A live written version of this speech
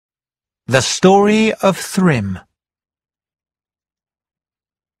The Story of Thrym.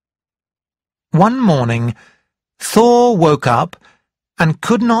 One morning, Thor woke up and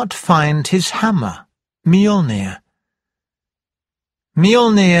could not find his hammer, Mjolnir.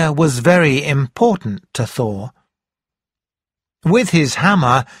 Mjolnir was very important to Thor. With his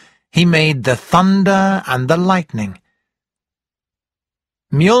hammer, he made the thunder and the lightning.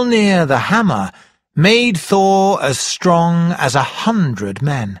 Mjolnir the hammer made Thor as strong as 100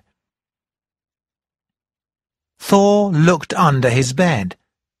 men. Thor looked under his bed,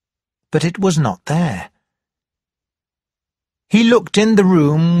 but it was not there. He looked in the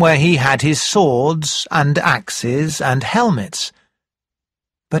room where he had his swords and axes and helmets,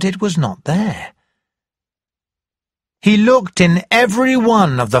 but it was not there. He looked in every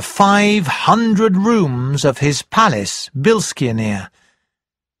one of the 500 rooms of his palace, Bilskirnir,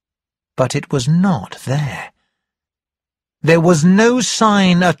 but it was not there. There was no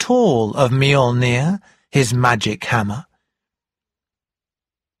sign at all of Mjolnir, his magic hammer.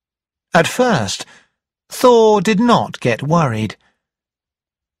 At first, Thor did not get worried.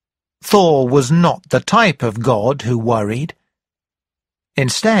 Thor was not the type of god who worried.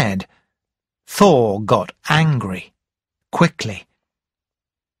 Instead, Thor got angry, quickly.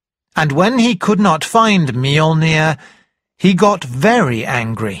 And when he could not find Mjolnir, he got very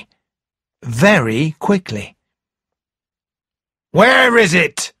angry, very quickly. "Where is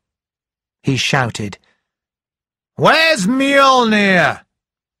it?" he shouted. "Where's Mjolnir?"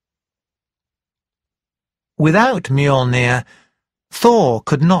 Without Mjolnir, Thor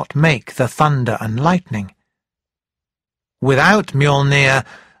could not make the thunder and lightning. Without Mjolnir,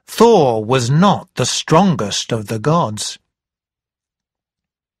 Thor was not the strongest of the gods.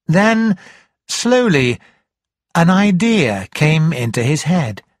 Then, slowly, an idea came into his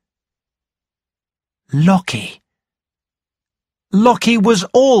head. Loki. Loki was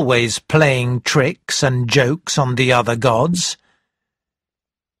always playing tricks and jokes on the other gods.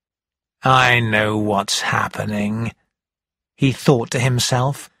 "I know what's happening," he thought to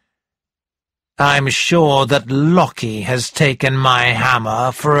himself. "I'm sure that Loki has taken my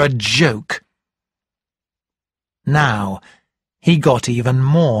hammer for a joke." Now he got even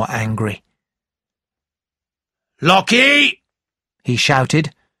more angry. "Loki!" he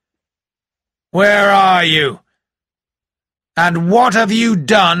shouted. "Where are you? And what have you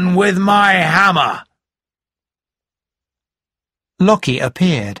done with my hammer?" Loki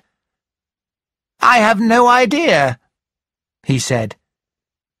appeared. "I have no idea," he said.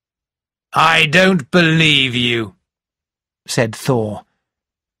 "I don't believe you," said Thor.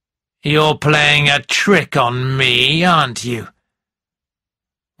 "You're playing a trick on me, aren't you?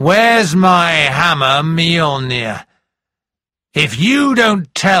 Where's my hammer, Mjolnir? If you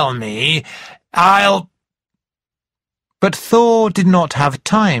don't tell me, I'll—" But Thor did not have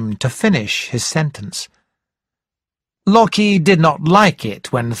time to finish his sentence. Loki did not like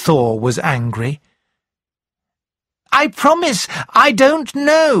it when Thor was angry. "I promise I don't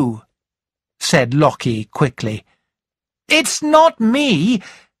know," said Loki quickly. "It's not me.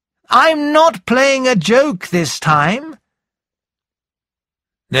 I'm not playing a joke this time."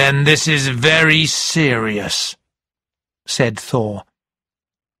 "Then this is very serious," said Thor.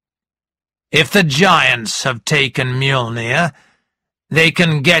 "If the giants have taken Mjolnir, they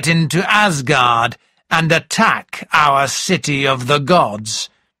can get into Asgard and attack our city of the gods."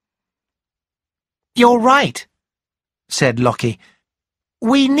 "You're right," said Loki.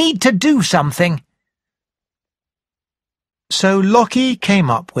 "We need to do something." So Loki came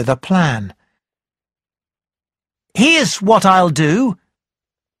up with a plan. "Here's what I'll do,"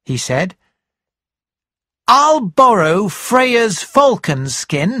 he said. "I'll borrow Freya's falcon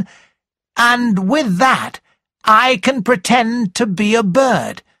skin, and with that I can pretend to be a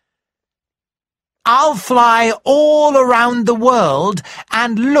bird. I'll fly all around the world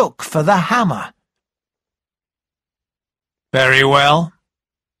and look for the hammer." "Very well,"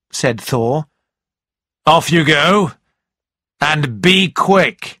 said Thor. "Off you go, and be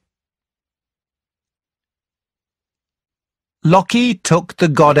quick." Loki took the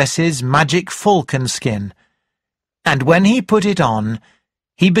goddess's magic falcon skin, and when he put it on,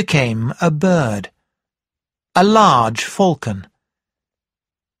 he became a bird, a large falcon.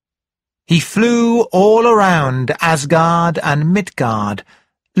 He flew all around Asgard and Midgard,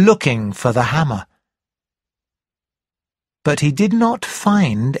 looking for the hammer. But he did not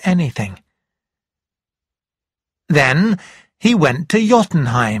find anything. Then he went to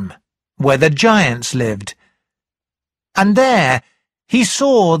Jotunheim, where the giants lived, and there he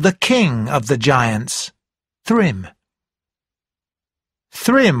saw the king of the giants, Thrym.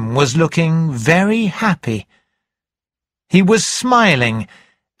 Thrym was looking very happy. He was smiling,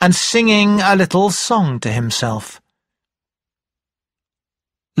 and singing a little song to himself.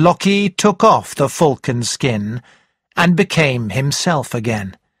 Loki took off the falcon skin and became himself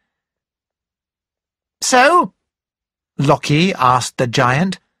again. "So?" Loki asked the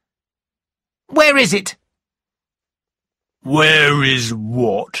giant. "Where is it?" "Where is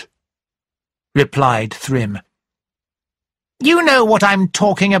what?" replied Thrym. "You know what I'm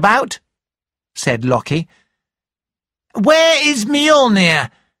talking about," said Loki. "Where is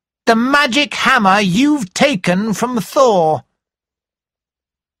Mjolnir, the magic hammer you've taken from Thor?"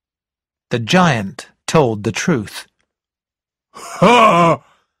 The giant told the truth. "Ha!"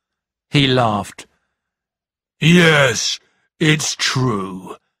 He laughed. "Yes, it's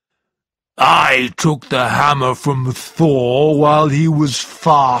true. I took the hammer from Thor while he was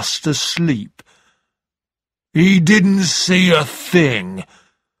fast asleep. He didn't see a thing.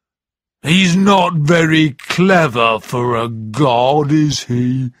 He's not very clever for a god, is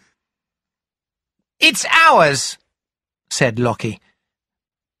he?" "It's ours," said Loki.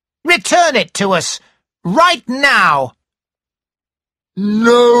 "Return it to us, right now."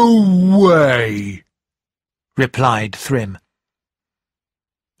 "No way," replied Thrym.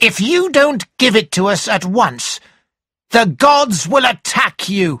 "If you don't give it to us at once, the gods will attack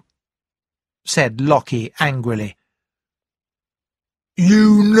you," said Loki angrily.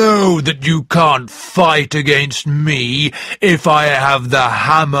 "You know that you can't fight against me if I have the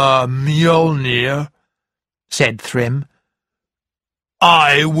hammer Mjolnir," said Thrym.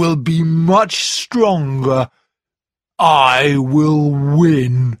 "I will be much stronger. I will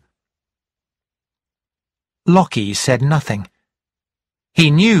win." Loki said nothing.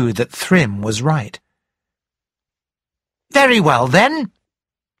 He knew that Thrym was right. "Very well, then,"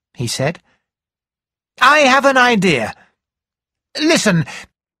 he said. "I have an idea. Listen,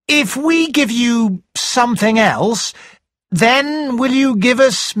 if we give you something else, then will you give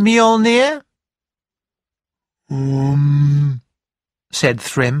us Mjolnir?" Said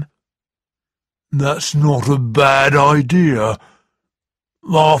Thrym. "That's not a bad idea.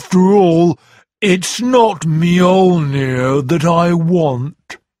 After all, it's not Mjolnir that I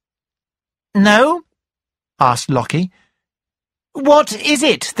want." "No?" asked Loki. "What is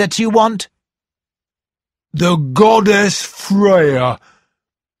it that you want?" "The goddess Freya.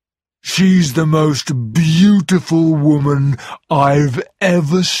 She's the most beautiful woman I've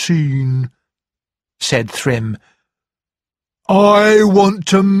ever seen," said Thrym. "I want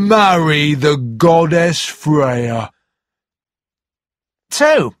to marry the goddess Freya."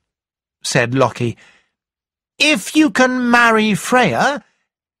 "So," said Loki, "if you can marry Freya,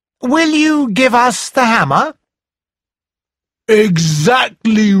 will you give us the hammer?"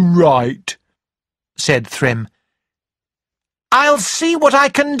 "Exactly right," said Thrym. "I'll see what I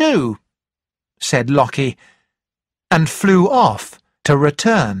can do," said Loki, and flew off to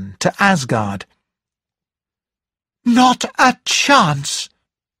return to Asgard. "Not a chance,"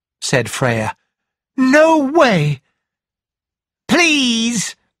 said Freya. "No way."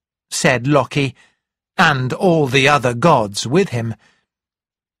 "Please," said Loki, and all the other gods with him.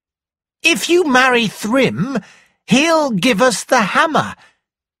 "If you marry Thrym, he'll give us the hammer,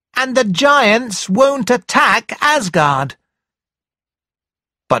 and the giants won't attack Asgard."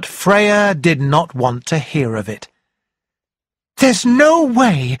 But Freya did not want to hear of it. "There's no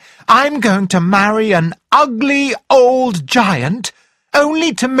way I'm going to marry an ugly old giant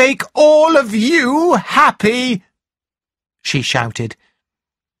only to make all of you happy," she shouted.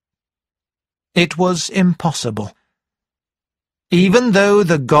 It was impossible. Even though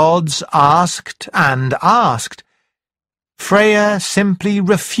the gods asked and asked, Freya simply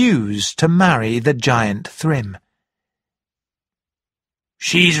refused to marry the giant Thrym.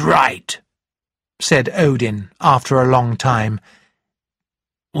 "She's right," said Odin after a long time.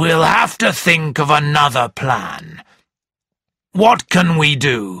 "We'll have to think of another plan. What can we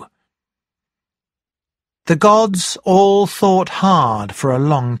do?" The gods all thought hard for a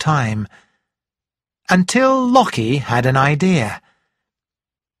long time, until Loki had an idea.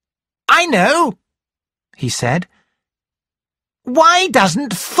 "I know," he said. "Why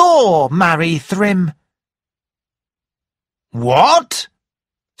doesn't Thor marry Thrym?" "What?"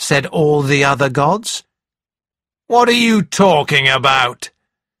 said all the other gods. "What are you talking about?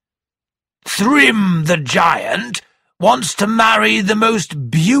 Thrym the giant wants to marry the most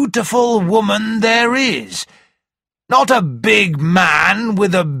beautiful woman there is, not a big man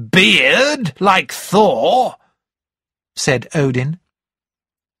with a beard like Thor," said Odin.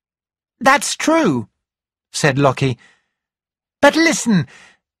 "That's true," said Loki. "But listen,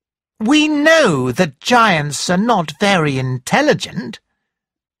 we know that giants are not very intelligent."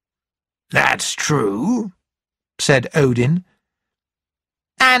 "That's true," said Odin.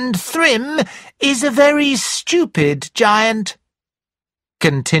 And Thrym is a very stupid giant,"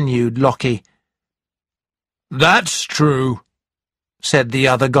 continued Loki. "That's true," said the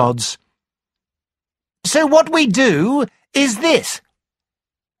other gods. "So what we do is this.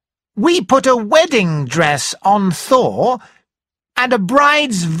 We put a wedding dress on Thor and a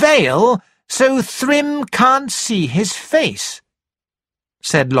bride's veil so Thrym can't see his face,"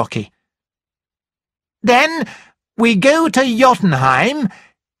 said Loki. "Then we go to Jotunheim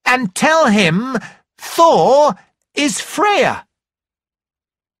and tell him Thor is Freya."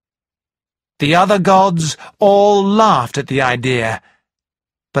 The other gods all laughed at the idea,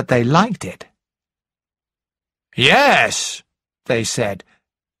 but they liked it. "Yes," they said,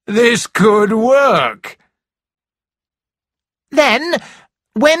 "this could work." "Then,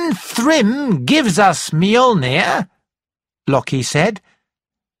 when Thrym gives us Mjolnir," Loki said,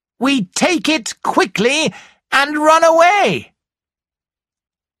 "we take it quickly and run away."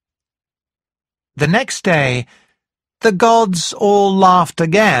 The next day, the gods all laughed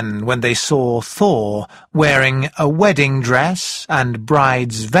again when they saw Thor wearing a wedding dress and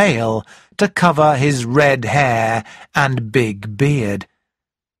bride's veil to cover his red hair and big beard.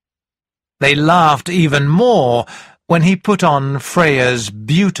 They laughed even more when he put on Freya's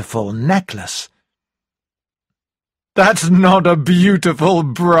beautiful necklace. "That's not a beautiful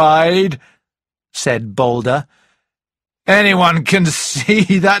bride," said Balder. "Anyone can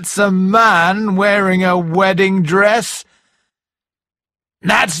see that's a man wearing a wedding dress."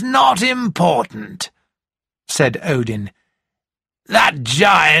 "That's not important," said Odin. "That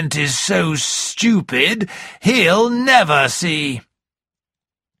giant is so stupid he'll never see."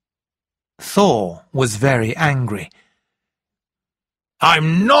 Thor was very angry.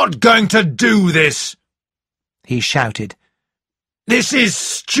 "I'm not going to do this," he shouted. "This is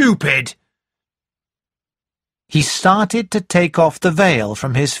stupid." He started to take off the veil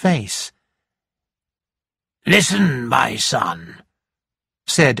from his face. "Listen, my son,"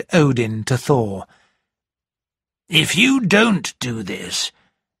 said Odin to Thor. "If you don't do this,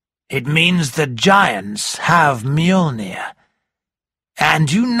 it means the giants have Mjolnir.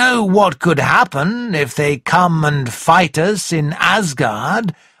 And you know what could happen if they come and fight us in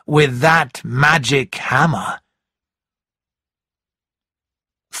Asgard with that magic hammer."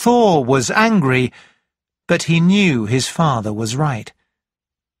 Thor was angry, but he knew his father was right.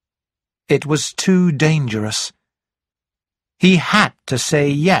 It was too dangerous. He had to say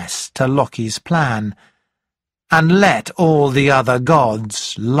yes to Loki's plan, and let all the other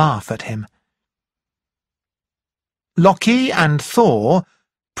gods laugh at him. Loki and Thor,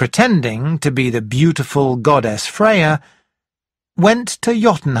 pretending to be the beautiful goddess Freya, went to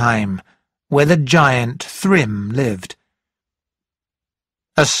Jotunheim, where the giant Thrym lived.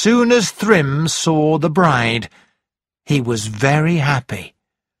 As soon as Thrym saw the bride, he was very happy.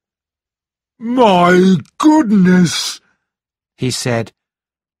 "My goodness," he said.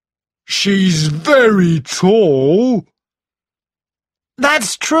 "She's very tall."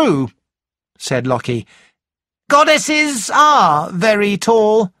 "That's true," said Loki. "Goddesses are very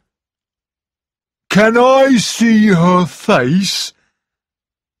tall." "Can I see her face?"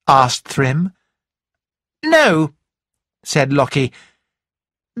 asked Thrym. "No," said Loki.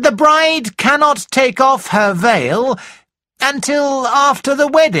 "The bride cannot take off her veil until after the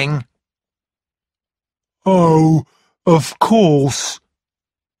wedding." "Oh, of course,"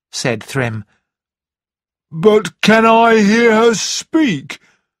 said Thrym. "But can I hear her speak?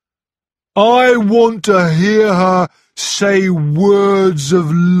 I want to hear her say words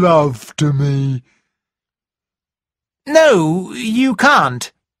of love to me." "No, you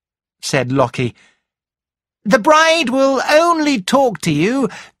can't," said Loki. "The bride will only talk to you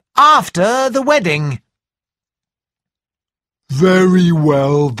after the wedding." "Very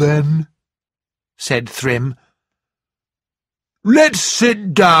well, then," said Thrym. "Let's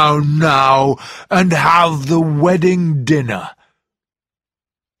sit down now and have the wedding dinner.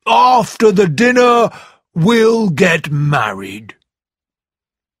 After the dinner, we'll get married."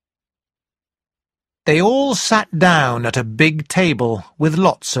 They all sat down at a big table with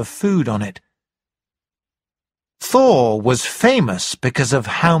lots of food on it. Thor was famous because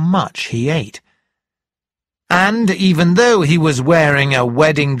of how much he ate. And even though he was wearing a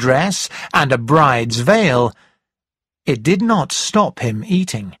wedding dress and a bride's veil, it did not stop him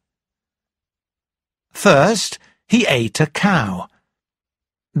eating. First, he ate a cow.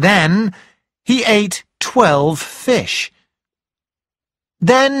 Then, he ate 12 fish.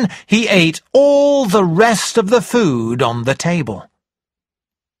 Then he ate all the rest of the food on the table.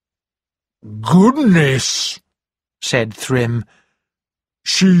 "Goodness," said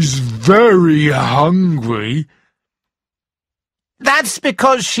That's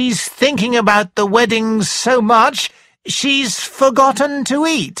because she's thinking about the wedding so much she's forgotten to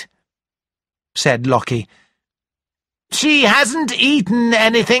eat, said Lockie. She hasn't eaten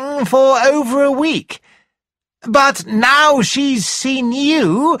anything for over a week, but now she's seen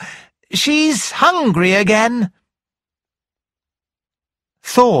you, she's hungry again.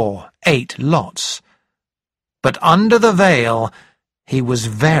 Thor ate lots, but under the veil he was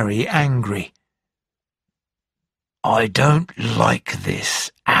very angry. I don't like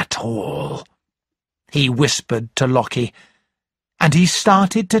this at all, he whispered to Lockie, and he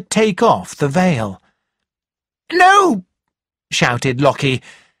started to take off the veil. No! Shouted Lockie,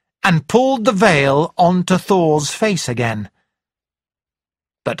 and pulled the veil onto Thor's face again.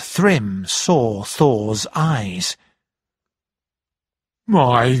 But Thrym saw Thor's eyes.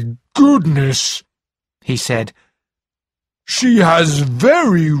 My goodness, he said. She has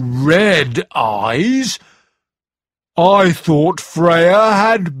very red eyes. I thought Freya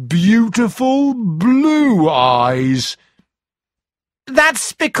had beautiful blue eyes.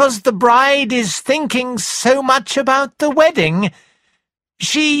 That's because the bride is thinking so much about the wedding.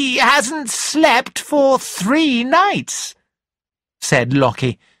 She hasn't slept for 3 nights, said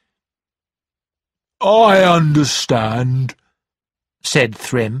Lockie. I understand, said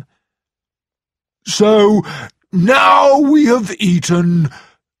Thrym. So, now we have eaten,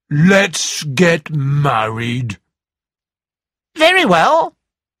 let's get married. Very well,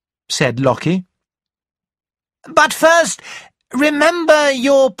 said Lockie. But first, remember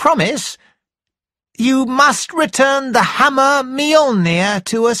your promise. You must return the hammer Mjolnir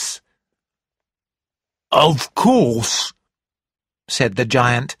to us. Of course, said the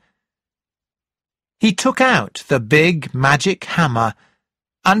giant. He took out the big magic hammer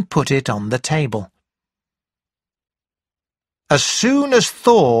and put it on the table. As soon as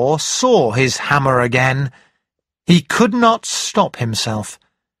Thor saw his hammer again, he could not stop himself.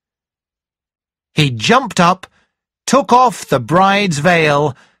 He jumped up, took off the bride's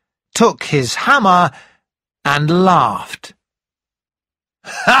veil, took his hammer, and laughed.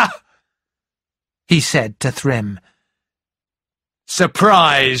 "Ha!" he said to Thrym.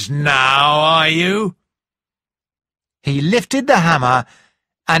 "Surprised now, are you?" He lifted the hammer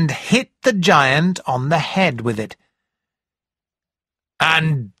and hit the giant on the head with it.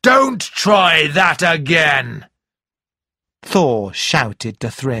 "And don't try that again!" Thor shouted to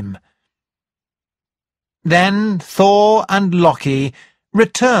Thrym. Then Thor and Loki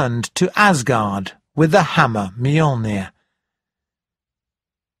returned to Asgard with the hammer Mjolnir.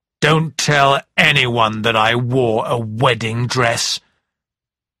 "Don't tell anyone that I wore a wedding dress,"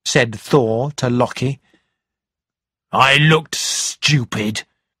 said Thor to Loki. "I looked stupid."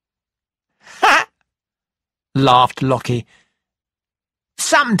 "Ha!" laughed Loki.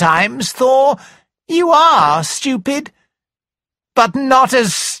 "Sometimes, Thor, you are stupid, but not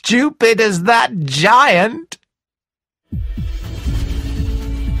as stupid as that giant."